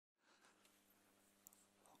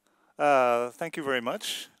Thank you very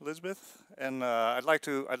much, Elizabeth. And I'm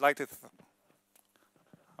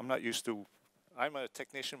not used to, I'm a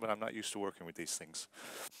technician, but I'm not used to working with these things.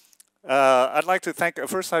 I'd like to thank,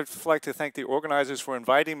 first I'd like to thank the organizers for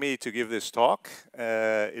inviting me to give this talk.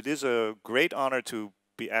 It is a great honor to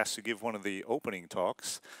be asked to give one of the opening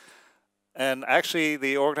talks. And actually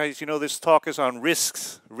the organizers, this talk is on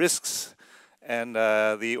risks. And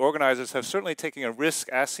the organizers have certainly taken a risk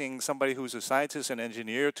asking somebody who's a scientist and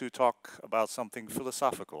engineer to talk about something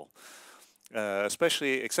philosophical.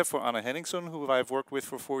 Especially, except for Anna Henningsson, who I've worked with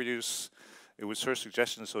for 4 years. It was her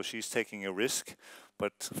suggestion, so she's taking a risk.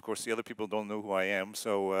 But of course, the other people don't know who I am,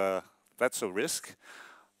 so that's a risk.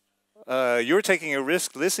 You're taking a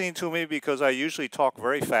risk listening to me because I usually talk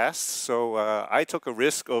very fast. So I took a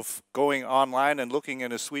risk of going online and looking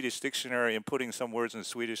in a Swedish dictionary and putting some words in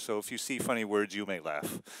Swedish. So if you see funny words, you may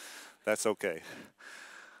laugh. That's okay.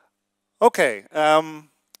 Okay,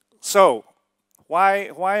 so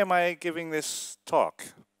why am I giving this talk?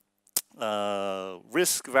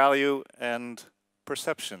 Risk, value, and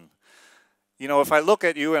perception. If I look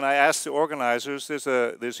at you and I ask the organizers, there's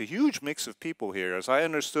a huge mix of people here. As I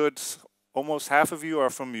understood, almost half of you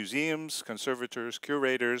are from museums, conservators,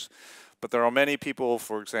 curators, but there are many people,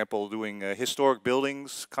 for example, doing historic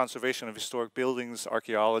buildings, conservation of historic buildings,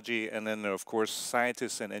 archaeology, and then of course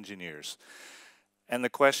scientists and engineers. And the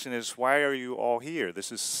question is, why are you all here?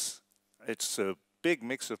 It's a big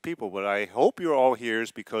mix of people, but I hope you're all here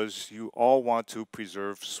is because you all want to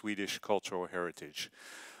preserve Swedish cultural heritage.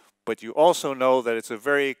 But you also know that it's a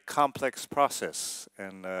very complex process,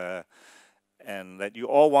 and that you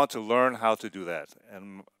all want to learn how to do that.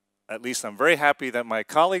 And at least I'm very happy that my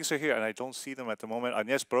colleagues are here, and I don't see them at the moment.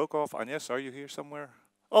 Agnes Brokoff, Agnes, are you here somewhere?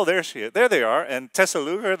 Oh, there she is. There they are. And Tessa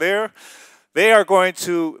Luger, there. They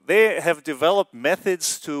have developed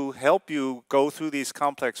methods to help you go through these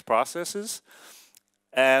complex processes.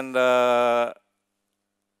 And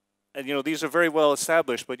these are very well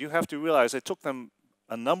established, but you have to realize it took them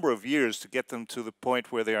a number of years to get them to the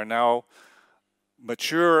point where they are now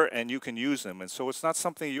mature and you can use them. And so it's not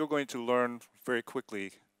something you're going to learn very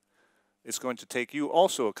quickly. It's going to take you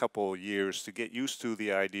also a couple of years to get used to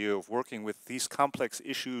the idea of working with these complex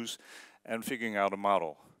issues and figuring out a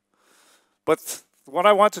model. But what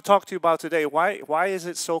I want to talk to you about today, why is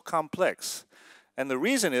it so complex? And the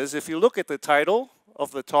reason is, if you look at the title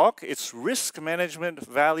of the talk, it's Risk Management,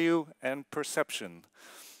 Value, and Perception.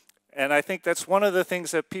 And I think that's one of the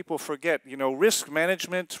things that people forget. Risk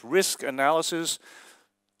management, risk analysis,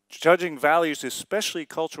 judging values, especially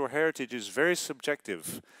cultural heritage, is very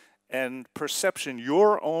subjective. And perception,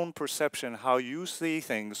 your own perception, how you see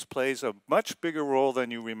things, plays a much bigger role than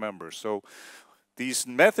you remember. So these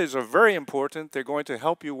methods are very important. They're going to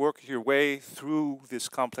help you work your way through these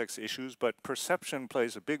complex issues, but perception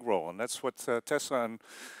plays a big role. And that's what Tessa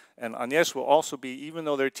and Agnes will also be, even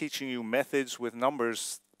though they're teaching you methods with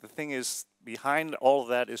numbers. The thing is, behind all of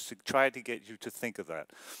that is to try to get you to think of that.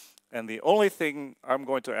 And the only thing I'm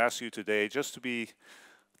going to ask you today, just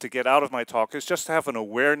to get out of my talk, is just to have an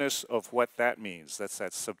awareness of what that means. That's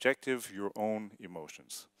that subjective, your own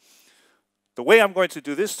emotions. The way I'm going to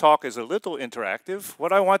do this talk is a little interactive.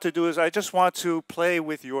 What I want to do is I just want to play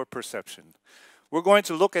with your perception. We're going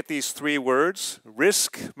to look at these three words: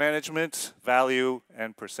 risk management, value,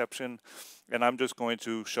 and perception. And I'm just going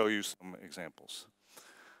to show you some examples.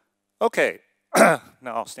 Okay, now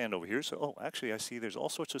I'll stand over here. So, actually I see there's all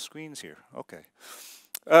sorts of screens here. Okay.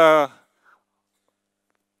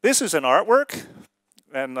 This is an artwork,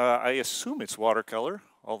 and I assume it's watercolor,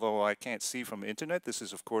 although I can't see from the internet. This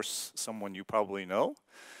is, of course, someone you probably know.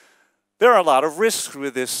 There are a lot of risks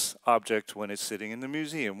with this object when it's sitting in the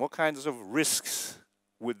museum. What kinds of risks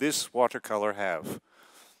would this watercolor have?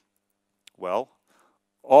 Well,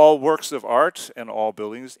 all works of art and all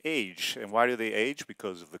buildings age. And why do they age?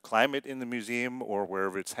 Because of the climate in the museum or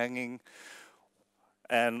wherever it's hanging.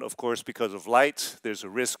 And of course, because of light, there's a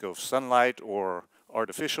risk of sunlight or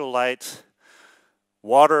artificial light.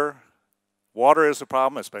 Water is a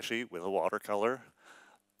problem, especially with a watercolor.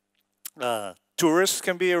 Tourists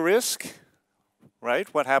can be a risk, right?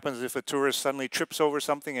 What happens if a tourist suddenly trips over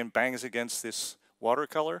something and bangs against this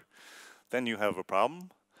watercolor? Then you have a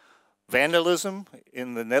problem. Vandalism.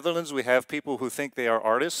 In the Netherlands, we have people who think they are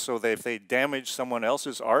artists, so if they damage someone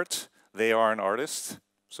else's art, they are an artist.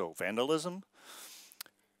 So vandalism.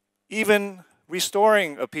 Even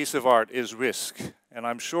restoring a piece of art is risk. And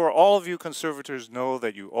I'm sure all of you conservators know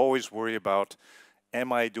that you always worry about,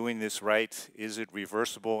 am I doing this right? Is it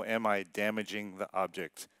reversible? Am I damaging the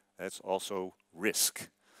object? That's also risk.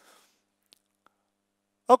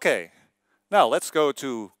 Okay, now let's go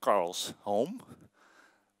to Carl's home.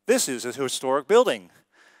 This is a historic building.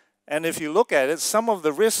 And if you look at it, some of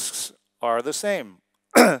the risks are the same.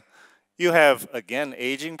 You have, again,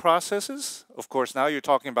 aging processes. Of course, now you're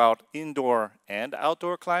talking about indoor and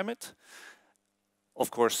outdoor climate.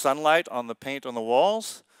 Of course, sunlight on the paint on the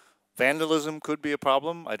walls. Vandalism could be a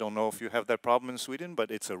problem. I don't know if you have that problem in Sweden,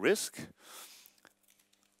 but it's a risk.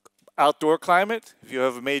 Outdoor climate, if you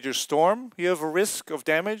have a major storm, you have a risk of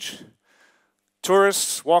damage.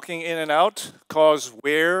 Tourists walking in and out cause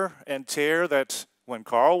wear and tear that when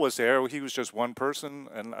Carl was there, he was just one person,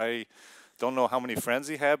 and I don't know how many friends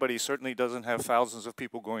he had, but he certainly doesn't have thousands of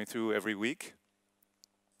people going through every week.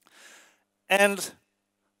 And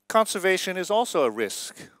conservation is also a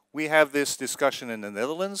risk. We have this discussion in the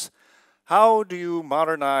Netherlands. How do you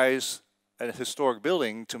modernize a historic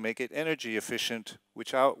building to make it energy efficient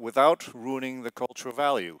without ruining the cultural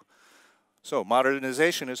value? So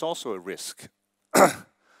modernization is also a risk.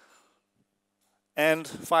 And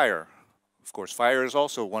fire. Of course, fire is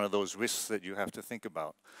also one of those risks that you have to think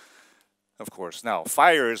about. Of course, now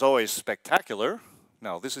fire is always spectacular.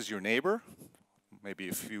 Now this is your neighbor, maybe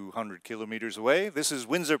a few 100 kilometers away. This is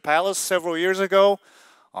Windsor Palace several years ago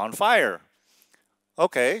on fire.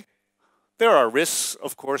 Okay, there are risks,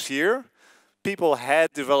 of course, here. People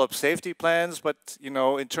had developed safety plans, but you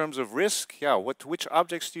know, in terms of risk, yeah, which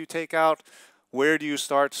objects do you take out? Where do you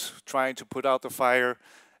start trying to put out the fire?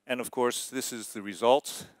 And of course, this is the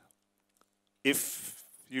result. If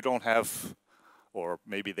you don't have, or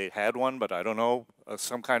maybe they had one, but I don't know,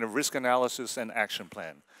 some kind of risk analysis and action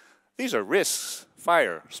plan. These are risks.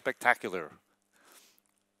 Fire, spectacular.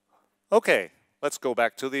 Okay, let's go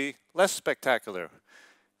back to the less spectacular.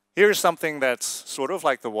 Here's something that's sort of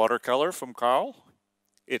like the watercolor from Carl.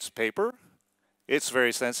 It's paper. It's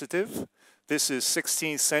very sensitive. This is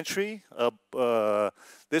 16th century.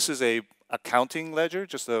 This is a accounting ledger,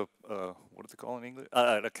 just a, what do they call it in English?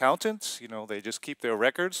 An accountant, you know, they just keep their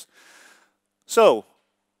records. So,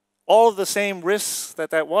 all of the same risks that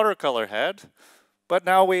that watercolor had, but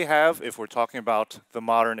now we have, if we're talking about the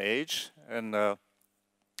modern age and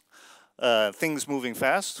things moving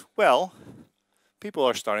fast, well, people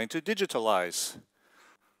are starting to digitalize.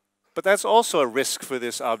 But that's also a risk for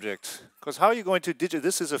this object, because how are you going to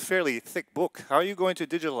this is a fairly thick book. How are you going to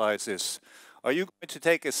digitalize this? Are you going to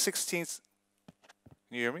take a 16th,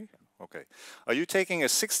 can you hear me? Okay. Are you taking a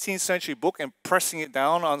 16th century book and pressing it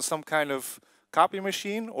down on some kind of copy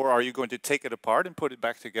machine, or are you going to take it apart and put it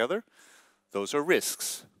back together? Those are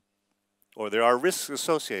risks, or there are risks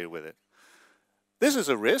associated with it. This is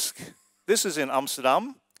a risk. This is in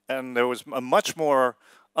Amsterdam, and there was a much more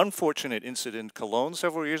unfortunate incident in Cologne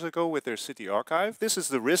several years ago with their city archive. This is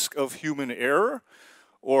the risk of human error,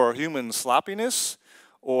 or human sloppiness,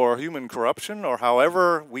 or human corruption, or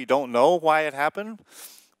however, we don't know why it happened.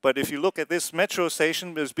 But if you look at this metro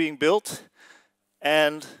station that is being built,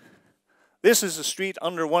 and this is a street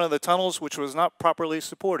under one of the tunnels which was not properly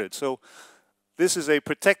supported. So this is a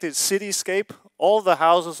protected cityscape. All the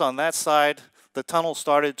houses on that side, the tunnel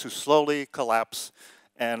started to slowly collapse,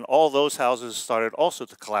 and all those houses started also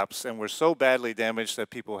to collapse and were so badly damaged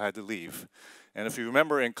that people had to leave. And if you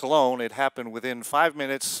remember in Cologne, it happened within 5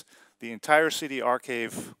 minutes. The entire city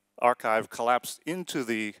archive collapsed into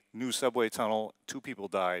the new subway tunnel. 2 people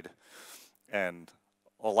died, and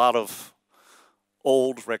a lot of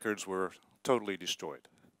old records were totally destroyed.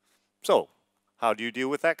 So, how do you deal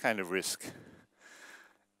with that kind of risk?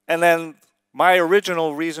 And then my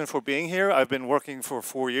original reason for being here, I've been working for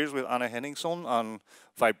 4 years with Anne Henningsson on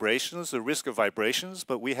vibrations, the risk of vibrations,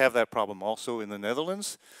 but we have that problem also in the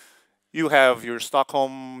Netherlands. You have your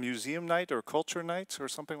Stockholm Museum Night or Culture Night or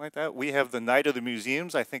something like that. We have the Night of the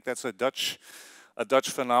Museums. I think that's a Dutch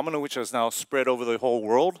phenomenon which has now spread over the whole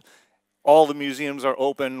world. All the museums are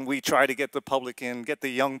open. We try to get the public in, get the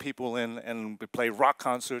young people in, and we play rock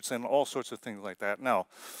concerts and all sorts of things like that. Now,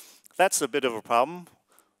 that's a bit of a problem.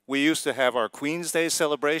 We used to have our Queen's Day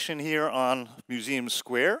celebration here on Museum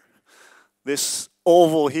Square. This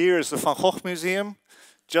oval here is the Van Gogh Museum.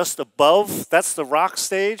 Just above, that's the rock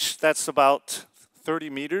stage. That's about 30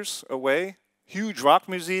 meters away. Huge rock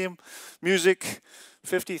museum, music,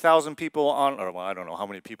 50,000 people on, or well, I don't know how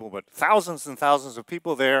many people, but thousands and thousands of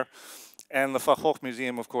people there. And the Van Gogh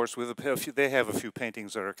Museum, of course, they have a few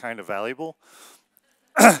paintings that are kind of valuable.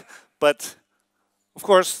 But, of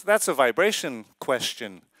course, that's a vibration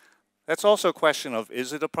question. That's also a question of,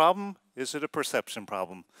 is it a problem? Is it a perception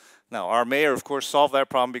problem? Now, our mayor, of course, solved that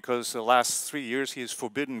problem because the last 3 years he has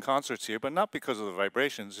forbidden concerts here, but not because of the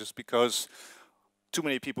vibrations, just because too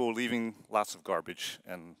many people were leaving lots of garbage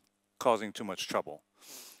and causing too much trouble.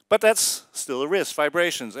 But that's still a risk,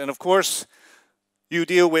 vibrations. And of course, You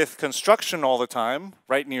deal with construction all the time,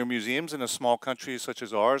 right near museums in a small country such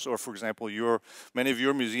as ours, or for example, many of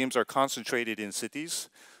your museums are concentrated in cities.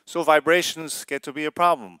 So vibrations get to be a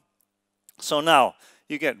problem. So now,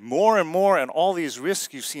 you get more and more and all these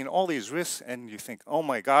risks, you've seen all these risks, and you think, oh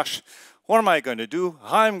my gosh, what am I going to do?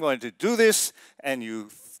 How I'm going to do this? And you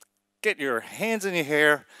get your hands in your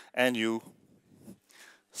hair, and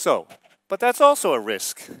but that's also a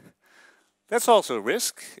risk. That's also a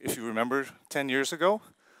risk, if you remember 10 years ago.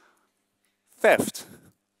 Theft.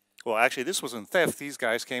 Well, actually, this wasn't theft. These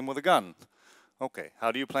guys came with a gun. Okay,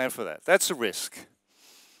 how do you plan for that? That's a risk.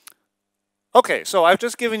 Okay, so I've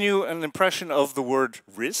just given you an impression of the word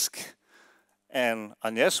risk, and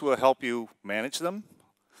Agnes will help you manage them.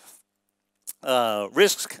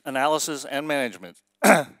 Risk analysis and management.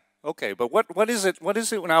 Okay, but what is it? What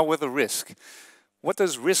is it now with a risk? What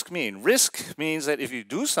does risk mean? Risk means that if you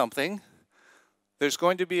do something, there's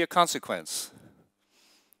going to be a consequence.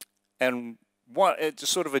 And it's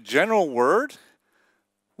sort of a general word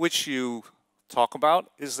which you talk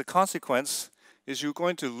about is the consequence is you're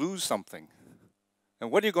going to lose something.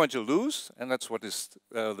 And what are you going to lose? And that's what is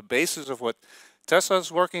the basis of what Tessa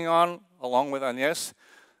is working on, along with Agnes.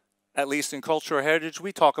 At least in cultural heritage,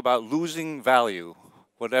 we talk about losing value,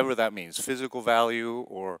 whatever that means, physical value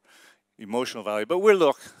or emotional value. But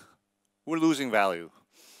we're losing value.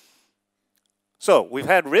 So we've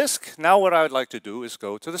had risk. Now what I would like to do is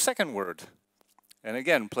go to the second word. And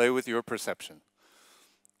again, play with your perception.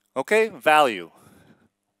 Okay, value.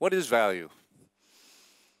 What is value?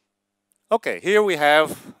 Okay, here we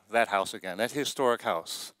have that house again, that historic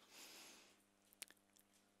house.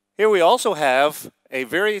 Here we also have a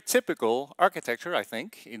very typical architecture, I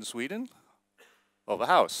think, in Sweden, of a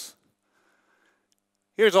house.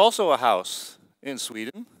 Here's also a house in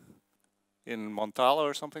Sweden, in Montala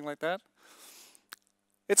or something like that.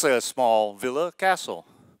 It's a small villa castle.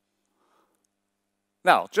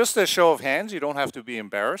 Now, just a show of hands, you don't have to be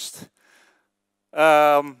embarrassed.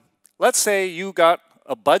 Let's say you got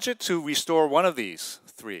a budget to restore one of these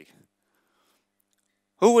three.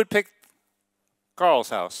 Who would pick Carl's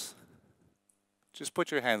house? Just put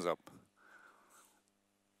your hands up.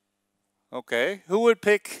 Okay, who would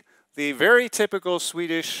pick the very typical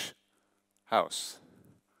Swedish house?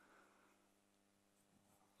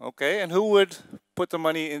 Okay, and who would put the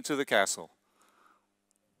money into the castle?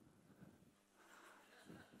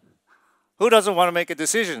 Who doesn't want to make a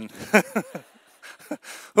decision?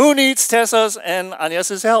 Who needs Tessa's and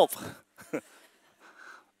Agnes's help?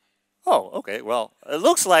 Oh, okay, well, it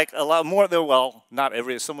looks like a lot more there. Well, not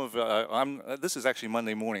every, some of, this is actually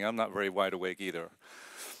Monday morning. I'm not very wide awake either.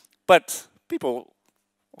 But people,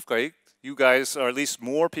 okay, you guys, or at least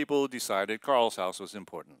more people decided Carl's house was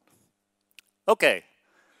important. Okay.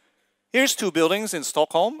 Here's two buildings in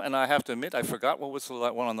Stockholm, and I have to admit, I forgot what was the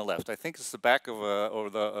one on the left. I think it's the back of or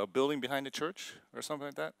the building behind the church, or something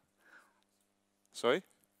like that. Sorry?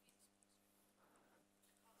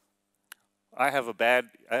 I have a bad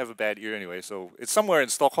ear anyway, so it's somewhere in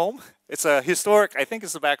Stockholm. It's a historic, I think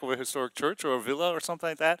it's the back of a historic church or a villa or something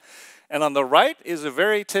like that. And on the right is a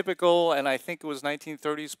very typical, and I think it was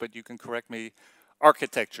 1930s, but you can correct me,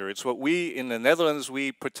 architecture. It's what we, in the Netherlands,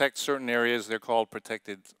 we protect certain areas. They're called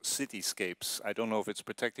protected cityscapes. I don't know if it's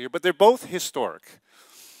protected here, but they're both historic.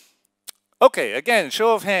 Okay, again,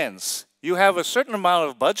 show of hands. You have a certain amount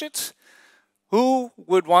of budget. Who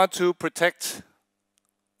would want to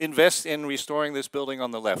invest in restoring this building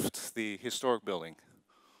on the left, the historic building?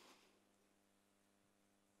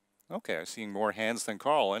 Okay, I'm seeing more hands than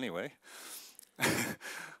Carl anyway.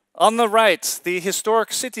 On the right, the historic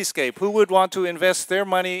cityscape. Who would want to invest their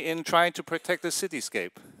money in trying to protect the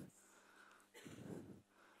cityscape?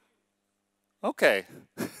 Okay.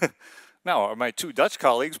 Now, my two Dutch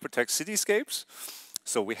colleagues protect cityscapes.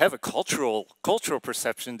 So we have a cultural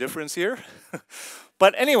perception difference here.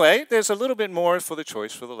 But anyway, there's a little bit more for the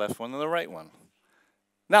choice for the left one than the right one.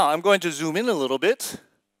 Now, I'm going to zoom in a little bit.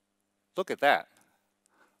 Look at that.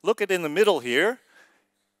 Look at in the middle here.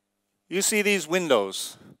 You see these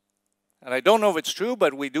windows. And I don't know if it's true,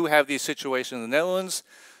 but we do have these situations in the Netherlands.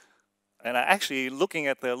 And I actually, looking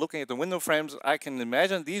at the window frames, I can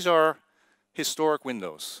imagine these are historic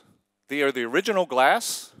windows. They are the original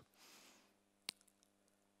glass.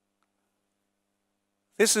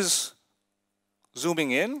 This is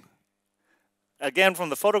zooming in. Again, from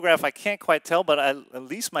the photograph, I can't quite tell, but at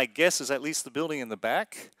least my guess is at least the building in the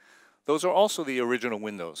back. Those are also the original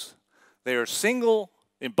windows. They are single,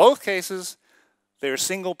 in both cases, they are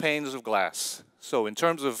single panes of glass. So in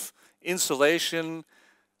terms of insulation,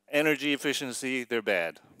 energy efficiency, they're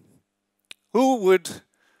bad. Who would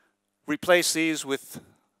replace these with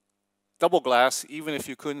double glass even if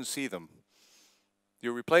you couldn't see them.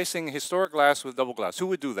 You're replacing historic glass with double glass. Who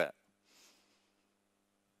would do that?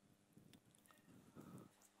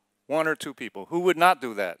 One or two people. Who would not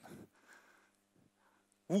do that?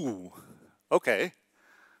 Ooh, okay.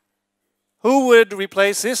 Who would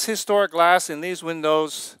replace this historic glass in these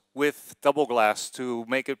windows with double glass to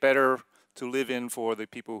make it better to live in for the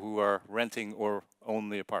people who are renting or own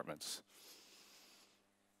the apartments?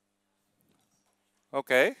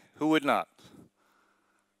 Okay, who would not?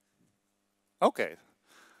 Okay,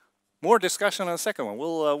 more discussion on the second one.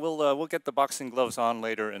 We'll get the boxing gloves on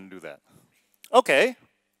later and do that. Okay,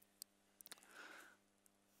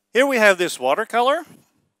 here we have this watercolor.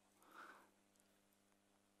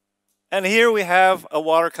 And here we have a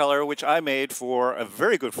watercolor which I made for a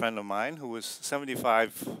very good friend of mine who was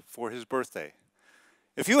 75 for his birthday.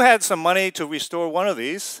 If you had some money to restore one of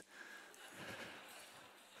these,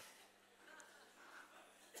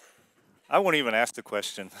 I won't even ask the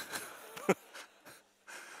question.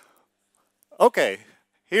 Okay,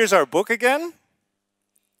 here's our book again.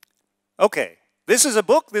 Okay, this is a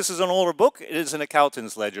book. This is an older book. It is an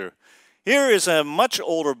accountant's ledger. Here is a much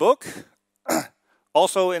older book.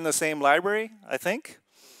 Also in the same library, I think.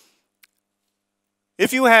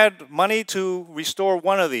 If you had money to restore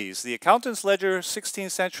one of these, the accountant's ledger,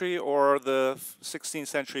 16th century, or the 16th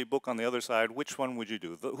century book on the other side, which one would you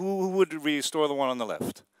do? Who would restore the one on the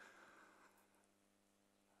left?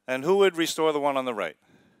 And who would restore the one on the right?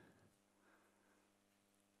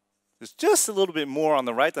 There's just a little bit more on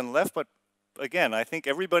the right than the left, but again, I think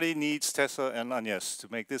everybody needs Tessa and Agnes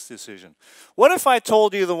to make this decision. What if I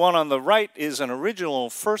told you the one on the right is an original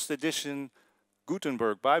first edition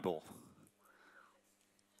Gutenberg Bible?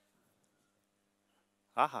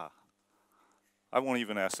 Aha. I won't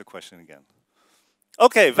even ask the question again.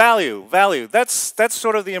 Okay, value. That's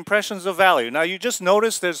sort of the impressions of value. Now you just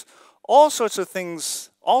notice there's all sorts of things,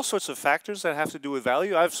 all sorts of factors that have to do with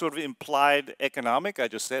value. I've sort of implied economic. I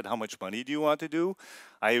just said, how much money do you want to do?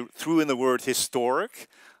 I threw in the word historic.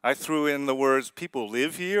 I threw in the words people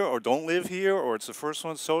live here or don't live here, or it's the first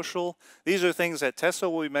one, social. These are things that Tessa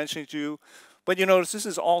will be mentioning to you. But you notice this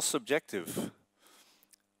is all subjective.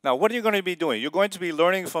 Now, what are you going to be doing? You're going to be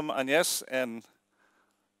learning from Agnes and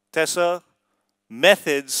Tessa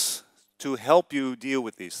methods to help you deal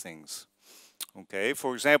with these things. Okay,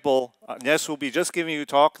 for example, Agnes will be just giving you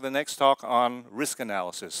the next talk on risk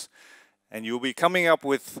analysis. And you'll be coming up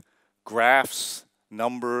with graphs,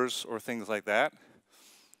 numbers, or things like that.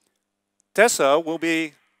 Tessa will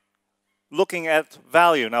be looking at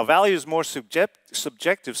value. Now, value is more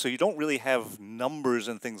subjective, so you don't really have numbers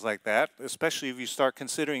and things like that, especially if you start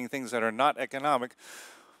considering things that are not economic.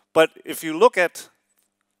 But if you look at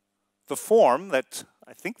the form that,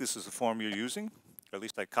 I think this is the form you're using, or at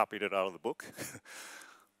least I copied it out of the book,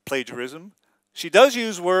 plagiarism. She does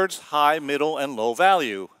use words high, middle, and low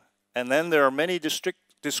value. And then there are many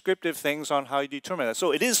descriptive things on how you determine that.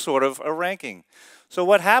 So it is sort of a ranking. So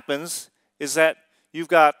what happens is that you've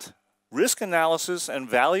got risk analysis and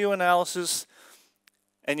value analysis,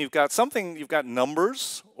 and you've got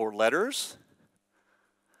numbers or letters.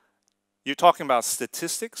 You're talking about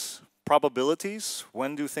statistics, probabilities,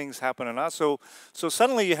 when do things happen or not. So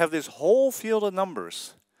suddenly you have this whole field of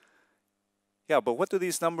numbers. Yeah, but what do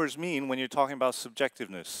these numbers mean when you're talking about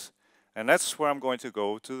subjectiveness? And that's where I'm going to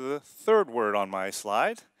go to the third word on my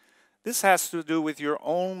slide. This has to do with your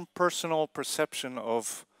own personal perception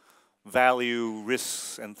of value,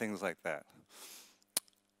 risks, and things like that.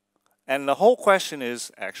 And the whole question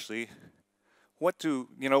is actually,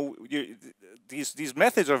 these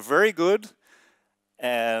methods are very good,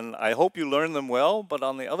 and I hope you learn them well, but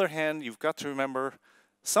on the other hand, you've got to remember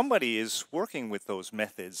somebody is working with those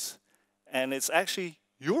methods, and it's actually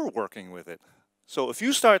you're working with it. So if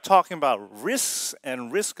you start talking about risks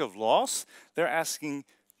and risk of loss, they're asking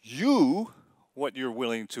you what you're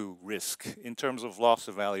willing to risk in terms of loss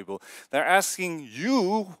of valuable. They're asking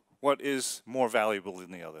you what is more valuable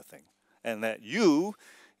than the other thing. And that you,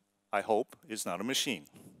 I hope, is not a machine.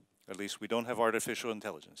 At least we don't have artificial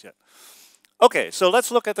intelligence yet. Okay, so let's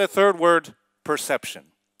look at the third word, perception.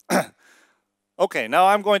 Okay, now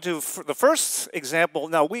I'm going to, the first example,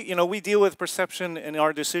 now we deal with perception in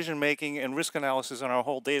our decision making and risk analysis in our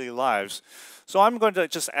whole daily lives. So I'm going to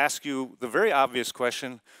just ask you the very obvious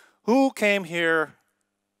question, who came here,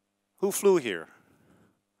 who flew here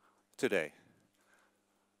today?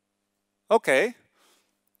 Okay,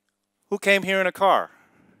 who came here in a car?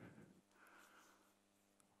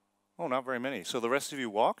 Oh, not very many. So the rest of you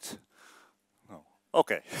walked? No.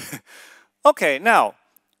 Okay. Okay, now,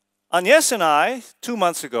 Agnes and I, 2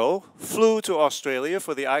 months ago, flew to Australia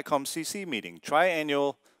for the ICOM-CC meeting,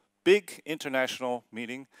 Triennial big international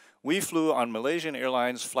meeting. We flew on Malaysian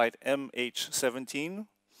Airlines flight MH17,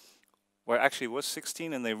 where actually it was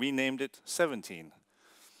 16 and they renamed it 17.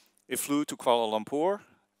 It flew to Kuala Lumpur.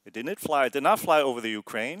 It did not fly over the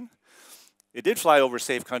Ukraine. It did fly over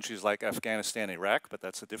safe countries like Afghanistan, Iraq, but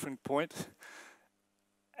that's a different point.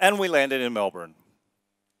 And we landed in Melbourne.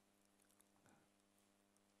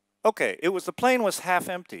 Okay, the plane was half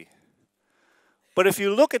empty. But if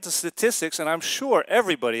you look at the statistics, and I'm sure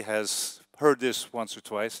everybody has heard this once or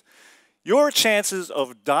twice, your chances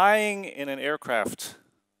of dying in an aircraft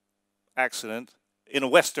accident in a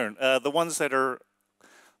Western, the ones that are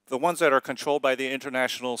controlled by the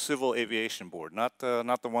International Civil Aviation Board, not the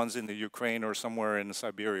ones in the Ukraine or somewhere in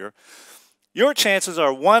Siberia, your chances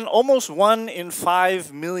are almost 1 in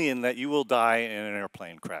 5 million that you will die in an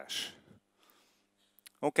airplane crash.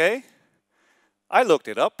 Okay? I looked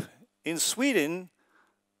it up. In Sweden,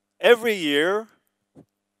 every year,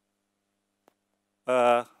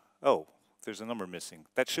 there's a number missing.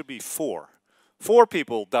 That should be 4. 4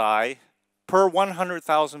 people die per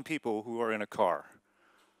 100,000 people who are in a car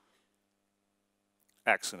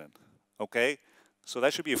accident. Okay? So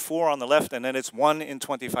that should be a 4 on the left, and then it's 1 in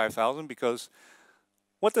 25,000, because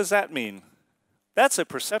what does that mean? That's a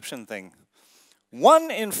perception thing.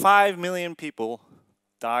 1 in 5 million people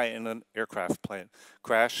die in an aircraft plane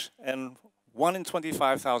crash, and 1 in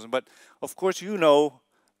 25,000. But of course, you know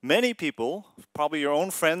many people, probably your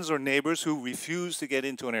own friends or neighbors, who refuse to get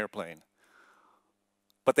into an airplane.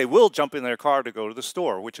 But they will jump in their car to go to the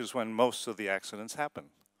store, which is when most of the accidents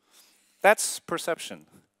happen. That's perception.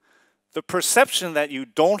 The perception that you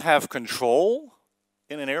don't have control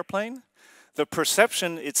in an airplane, the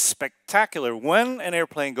perception it's spectacular. When an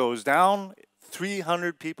airplane goes down,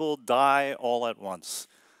 300 people die all at once.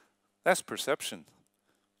 That's perception.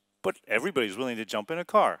 But everybody's willing to jump in a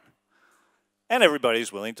car. And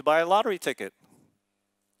everybody's willing to buy a lottery ticket.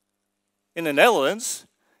 In the Netherlands,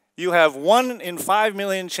 you have 1 in 5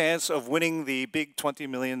 million chance of winning the big 20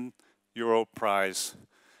 million euro prize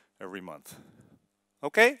every month.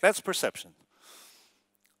 Okay, that's perception.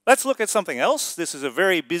 Let's look at something else. This is a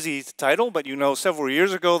very busy title, but you know several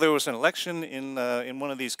years ago there was an election in one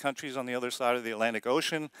of these countries on the other side of the Atlantic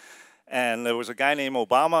Ocean, and there was a guy named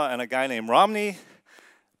Obama and a guy named Romney,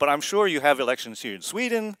 but I'm sure you have elections here in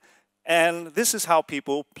Sweden, and this is how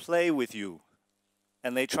people play with you,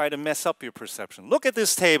 and they try to mess up your perception. Look at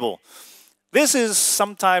this table. This is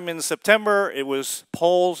sometime in September. It was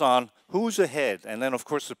polls on who's ahead, and then of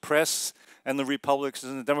course the press and the Republicans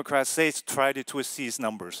and the Democrats, they try to twist these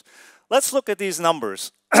numbers. Let's look at these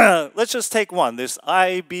numbers. Let's just take one, this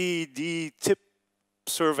IBD tip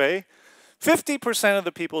survey. 50% of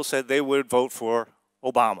the people said they would vote for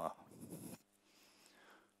Obama.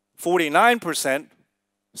 49%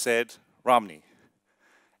 said Romney.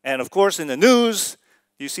 And of course in the news,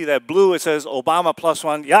 you see that blue, it says Obama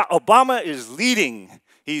 +1. Yeah, Obama is leading.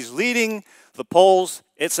 He's leading the polls.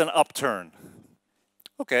 It's an upturn.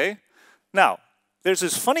 Okay. Now, there's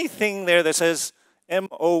this funny thing there that says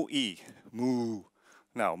M-O-E, moo.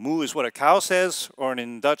 Now, moo is what a cow says, or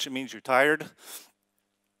in Dutch it means you're tired.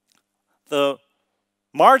 The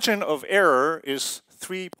margin of error is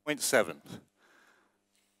 3.7.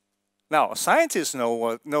 Now, a scientist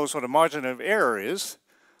knows what a margin of error is,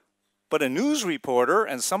 but a news reporter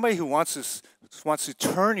and somebody who wants to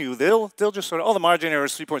turn you, they'll just sort of, oh, the margin of error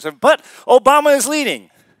is 3.7, but Obama is leading.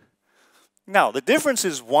 Now, the difference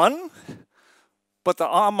is 1, but the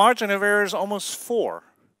margin of error is almost 4.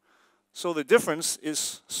 So the difference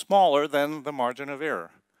is smaller than the margin of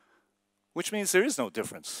error, which means there is no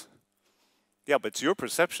difference. Yeah, but it's your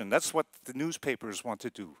perception. That's what the newspapers want to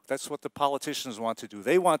do. That's what the politicians want to do.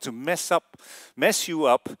 They want to mess you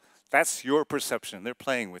up. That's your perception. They're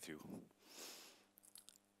playing with you.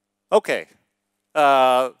 Okay.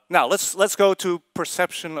 Now let's go to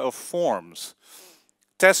perception of forms.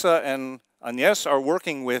 Tessa and Agnes are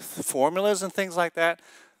working with formulas and things like that,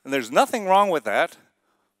 and there's nothing wrong with that,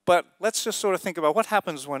 but let's just sort of think about what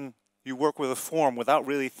happens when you work with a form without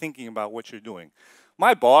really thinking about what you're doing.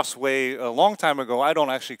 My boss, a long time ago, I don't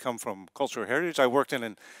actually come from cultural heritage. I worked in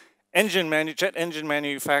an jet engine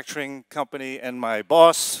manufacturing company, and my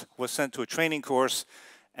boss was sent to a training course,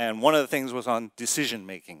 and one of the things was on decision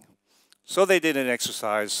making. So they did an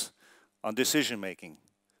exercise on decision making.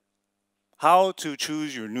 How to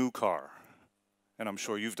choose your new car. And I'm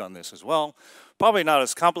sure you've done this as well. Probably not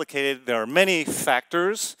as complicated. There are many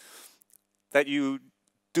factors that you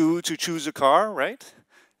do to choose a car, right?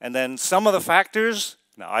 And then some of the factors,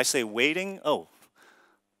 now I say weighting, oh,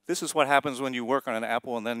 this is what happens when you work on an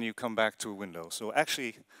Apple and then you come back to a Windows. So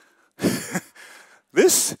actually,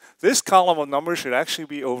 This column of numbers should actually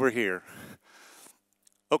be over here.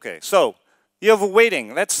 Okay, so you have a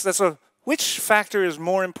weighting. Which factor is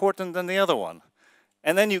more important than the other one?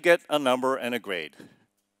 And then you get a number and a grade.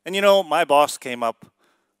 And you know, my boss came up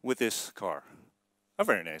with this car. A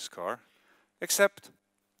very nice car. Except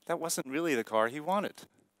that wasn't really the car he wanted.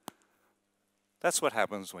 That's what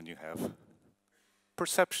happens when you have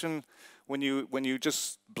perception, when you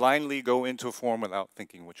just blindly go into a form without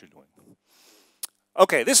thinking what you're doing.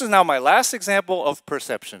 Okay, this is now my last example of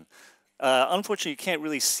perception. Unfortunately, you can't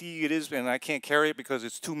really see it is, and I can't carry it because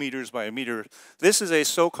it's 2 meters by 1 meter. This is a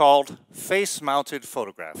so-called face-mounted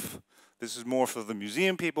photograph. This is more for the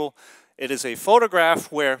museum people. It is a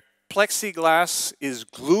photograph where plexiglass is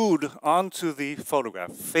glued onto the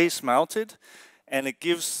photograph, face-mounted, and it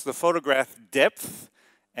gives the photograph depth,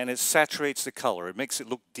 and it saturates the color. It makes it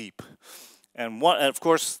look deep. And of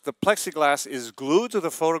course, the plexiglass is glued to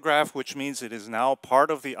the photograph, which means it is now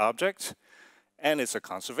part of the object, and it's a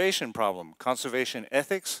conservation problem. Conservation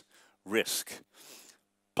ethics, risk.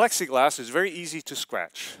 Plexiglass is very easy to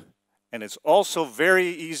scratch, and it's also very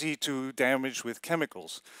easy to damage with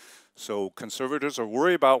chemicals. So conservators are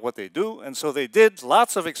worried about what they do, and so they did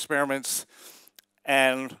lots of experiments,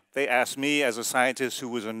 and they asked me as a scientist who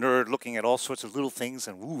was a nerd looking at all sorts of little things,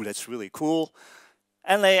 and ooh, that's really cool.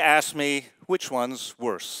 And they asked me which one's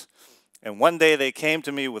worse. And one day they came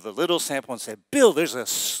to me with a little sample and said, Bill, there's a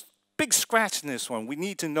big scratch in this one. We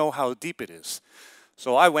need to know how deep it is.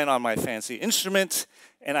 So I went on my fancy instrument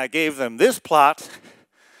and I gave them this plot,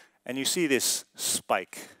 and you see this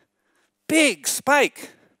spike. Big spike.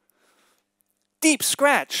 Deep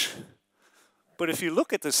scratch. But if you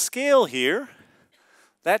look at the scale here,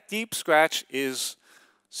 that deep scratch is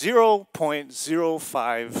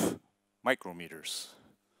 0.05 micrometers.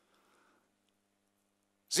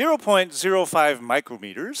 0.05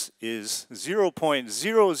 micrometers is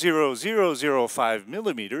 0.00005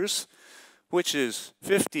 millimeters, which is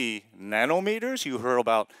 50 nanometers. You heard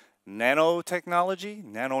about nanotechnology,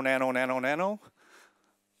 nano.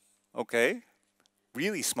 Okay,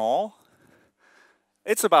 really small.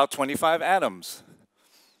 It's about 25 atoms.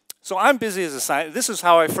 So I'm busy as a scientist. This is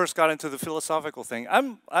how I first got into the philosophical thing.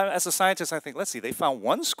 As a scientist, I think, let's see, they found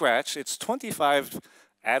one scratch. It's 25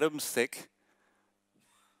 atoms thick.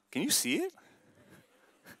 Can you see it?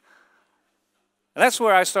 And that's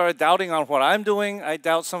where I started doubting on what I'm doing. I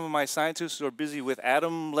doubt some of my scientists who are busy with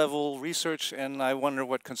atom level research, and I wonder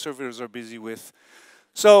what conservators are busy with.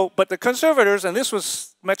 So, but the conservators, and this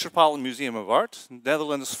was Metropolitan Museum of Art,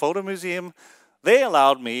 Netherlands Photo Museum, they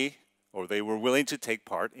allowed me, or they were willing to take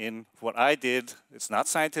part in what I did. It's not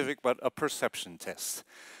scientific, but a perception test.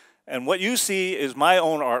 And what you see is my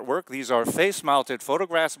own artwork. These are face-mounted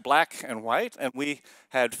photographs, black and white, and we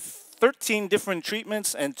had 13 different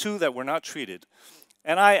treatments and 2 that were not treated.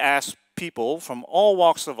 And I asked people from all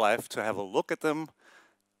walks of life to have a look at them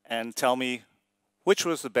and tell me which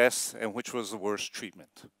was the best and which was the worst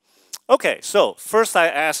treatment. Okay, so first I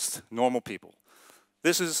asked normal people.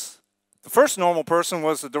 The first normal person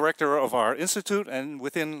was the director of our institute, and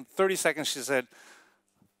within 30 seconds she said,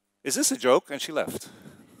 "Is this a joke?" And she left.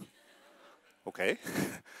 Okay.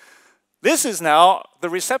 This is now the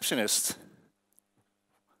receptionist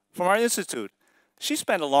from our institute. She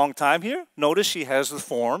spent a long time here. Notice she has the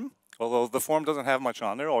form, although the form doesn't have much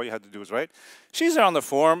on there. All you had to do is write. She's there on the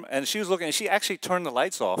form, and she was looking, and she actually turned the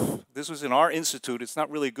lights off. This was in our institute. It's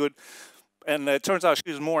not really good. And it turns out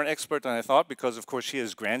she was more an expert than I thought because, of course, she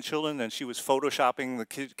has grandchildren, and she was photoshopping the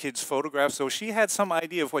kids' photographs. So she had some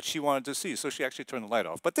idea of what she wanted to see. So she actually turned the light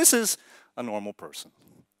off. But this is a normal person.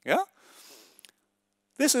 Yeah?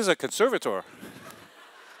 This is a conservator.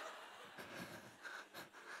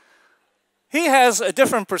 He has a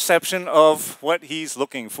different perception of what he's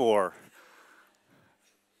looking for.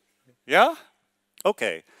 Yeah?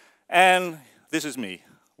 Okay. And this is me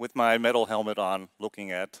with my metal helmet on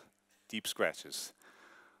looking at deep scratches.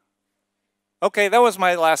 Okay, that was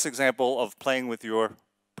my last example of playing with your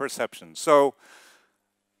perception. So,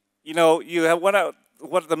 you know, you have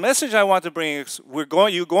what the message I want to bring is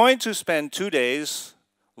you're going to spend 2 days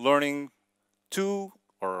learning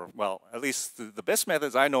at least the best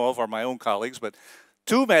methods I know of are my own colleagues, but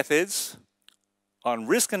 2 methods on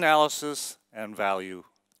risk analysis and value,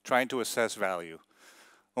 trying to assess value.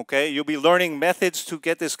 Okay, you'll be learning methods to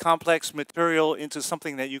get this complex material into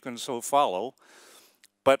something that you can follow.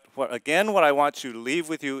 But what I want you to leave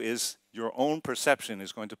with you is your own perception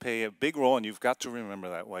is going to play a big role, and you've got to remember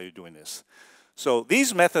that while you're doing this. So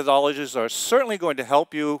these methodologies are certainly going to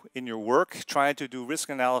help you in your work trying to do risk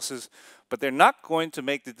analysis, but they're not going to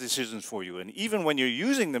make the decisions for you. And even when you're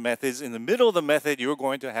using the methods, in the middle of the method, you're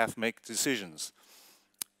going to have to make decisions.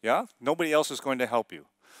 Yeah? Nobody else is going to help you.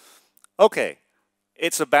 Okay.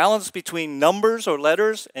 It's a balance between numbers or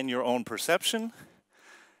letters and your own perception.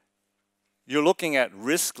 You're looking at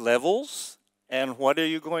risk levels and what are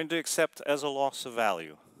you going to accept as a loss of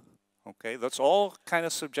value. Okay, that's all kind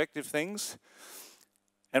of subjective things.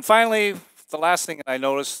 And finally, the last thing I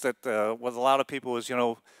noticed that with a lot of people is,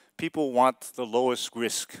 people want the lowest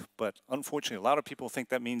risk, but unfortunately, a lot of people think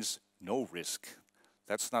that means no risk.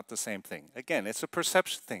 That's not the same thing. Again, it's a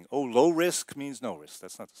perception thing. Oh, low risk means no risk.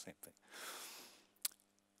 That's not the same thing.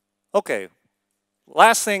 Okay,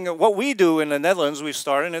 last thing, what we do in the Netherlands, we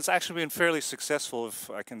started, and it's actually been fairly successful,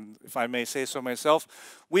 if I may say so myself.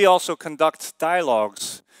 We also conduct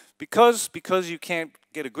dialogues. Because you can't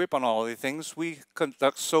get a grip on all of these things, we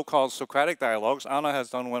conduct so-called Socratic dialogues. Anna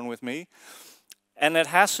has done one with me. And it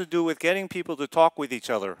has to do with getting people to talk with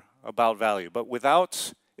each other about value, but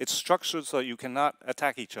without, it's structured so you cannot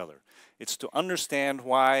attack each other. It's to understand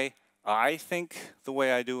why I think the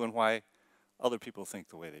way I do and why other people think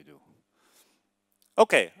the way they do.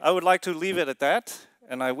 Okay, I would like to leave it at that,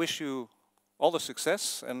 and I wish you all the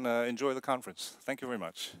success and enjoy the conference. Thank you very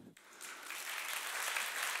much.